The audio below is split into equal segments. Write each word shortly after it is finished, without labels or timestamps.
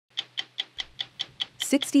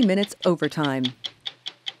60 Minutes Overtime.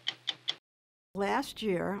 Last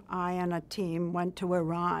year, I and a team went to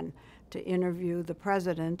Iran to interview the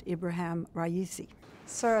president, Iranian Raisi.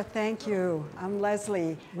 Sir, thank you. I'm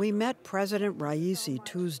Lesley. We met President Raisi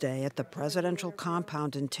Tuesday at the presidential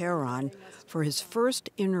compound in Tehran for his first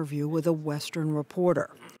interview with a Western reporter.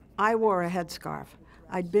 I wore a headscarf.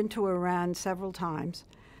 I'd been to Iran several times,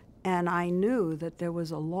 and I knew that there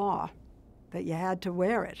was a law that you had to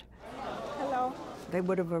wear it. Hello. They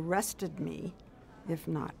would have arrested me if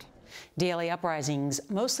not. Daily uprisings,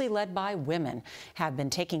 mostly led by women, have been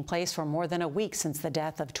taking place for more than a week since the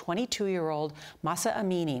death of 22-year-old Masih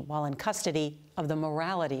Alinejad while in custody of the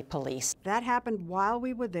morality police. That happened while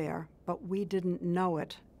we were there, but we didn't know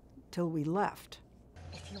it till we left.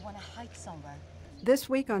 If you want to hike somewhere. This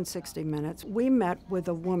week on 60 Minutes, we met with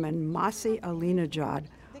a woman, Masih Alinejad,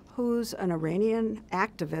 who's an Iranian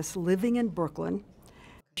activist living in Brooklyn.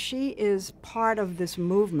 She is part of this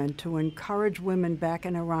movement to encourage women back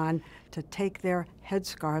in Iran to take their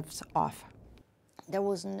headscarves off. There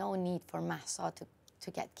was no need for Masih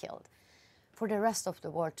to get killed. For the rest of the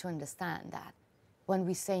world to understand that when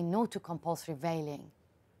we say no to compulsory veiling,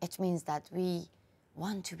 it means that we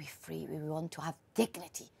want to be free, we want to have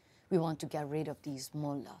dignity, we want to get rid of these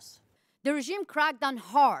mullahs. The regime cracked down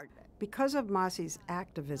hard. Because of Masih's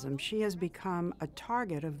activism, she has become a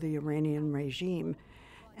target of the Iranian regime,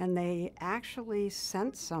 and they actually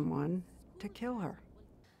sent someone to kill her.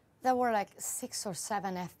 There were like 6 or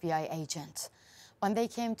 7 FBI agents. When they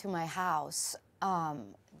came to my house,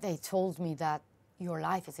 they told me that your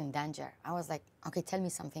life is in danger. I was like, okay, tell me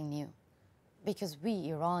something new. Because we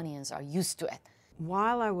Iranians are used to it.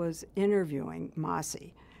 While I was interviewing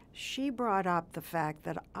Masih, she brought up the fact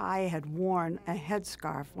that I had worn a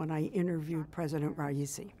headscarf when I interviewed President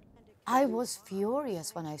Raisi. I was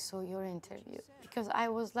furious when I saw your interview because I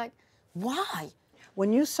was like, why?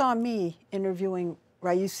 When you saw me interviewing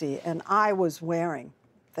Raisi and I was wearing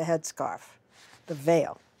the headscarf, the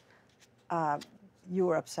veil, you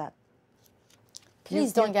were upset.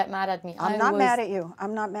 Please don't get mad at me. I'm not mad at you.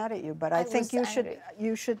 I'm not mad at you, but I think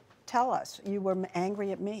you should tell us. You were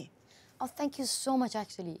angry at me. Oh, thank you so much,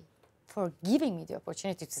 actually, for giving me the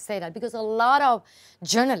opportunity to say that, because a lot of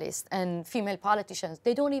journalists and female politicians,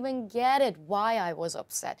 they don't even get it, why I was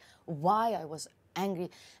upset, why I was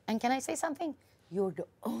angry. And can I say something? You're the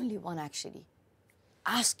only one actually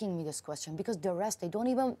asking me this question, because the rest, they don't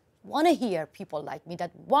even want to hear people like me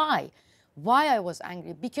that why I was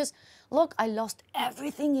angry. Because look, I lost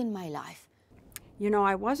everything in my life. You know,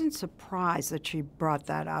 I wasn't surprised that she brought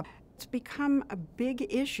that up. It's become a big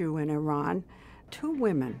issue in Iran. 2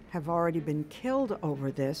 women have already been killed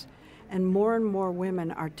over this, and more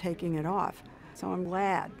women are taking it off. So I'm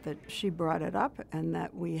glad that she brought it up and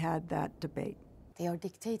that we had that debate. They are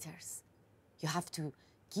dictators. You have to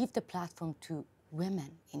give the platform to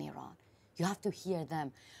women in Iran. You have to hear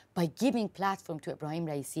them. By giving platform to Iranian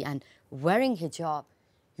Raisi and wearing hijab,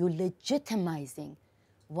 you're legitimizing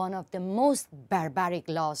one of the most barbaric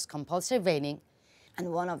laws, compulsory veiling.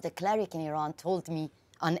 And one of the clerics in Iran told me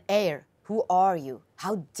on air, who are you?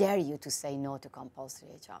 How dare you to say no to compulsory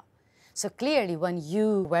hijab? So clearly, when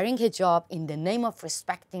you wearing hijab in the name of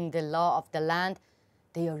respecting the law of the land,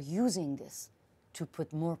 they are using this to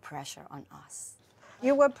put more pressure on us.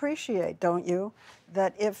 You appreciate, don't you,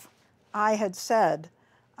 that if I had said,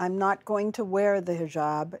 I'm not going to wear the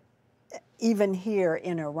hijab, even here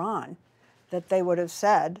in Iran, that they would have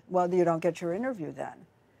said, well, you don't get your interview then.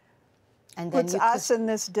 And then puts us in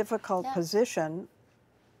this difficult position.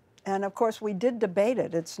 And of course, we did debate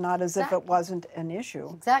it. It's not as if it wasn't an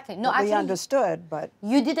issue. Exactly. No, actually, we understood, but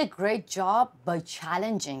you did a great job by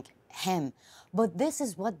challenging him. But this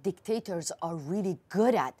is what dictators are really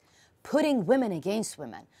good at, putting women against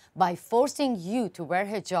women by forcing you to wear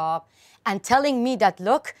hijab and telling me that,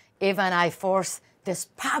 look, even I force this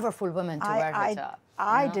powerful woman to wear hijab.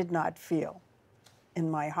 I did not feel in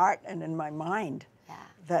my heart and in my mind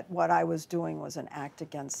that what I was doing was an act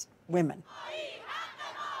against women.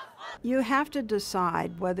 You have to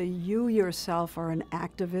decide whether you yourself are an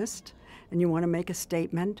activist and you want to make a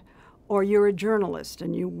statement, or you're a journalist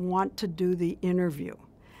and you want to do the interview.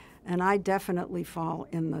 And I definitely fall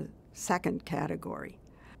in the second category.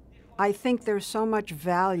 I think there's so much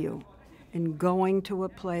value in going to a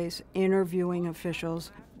place, interviewing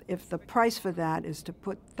officials. If the price for that is to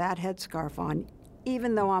put that headscarf on,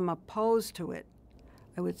 even though I'm opposed to it,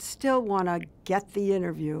 I would still want to get the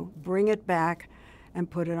interview, bring it back, and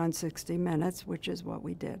put it on 60 Minutes, which is what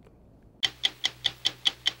we did.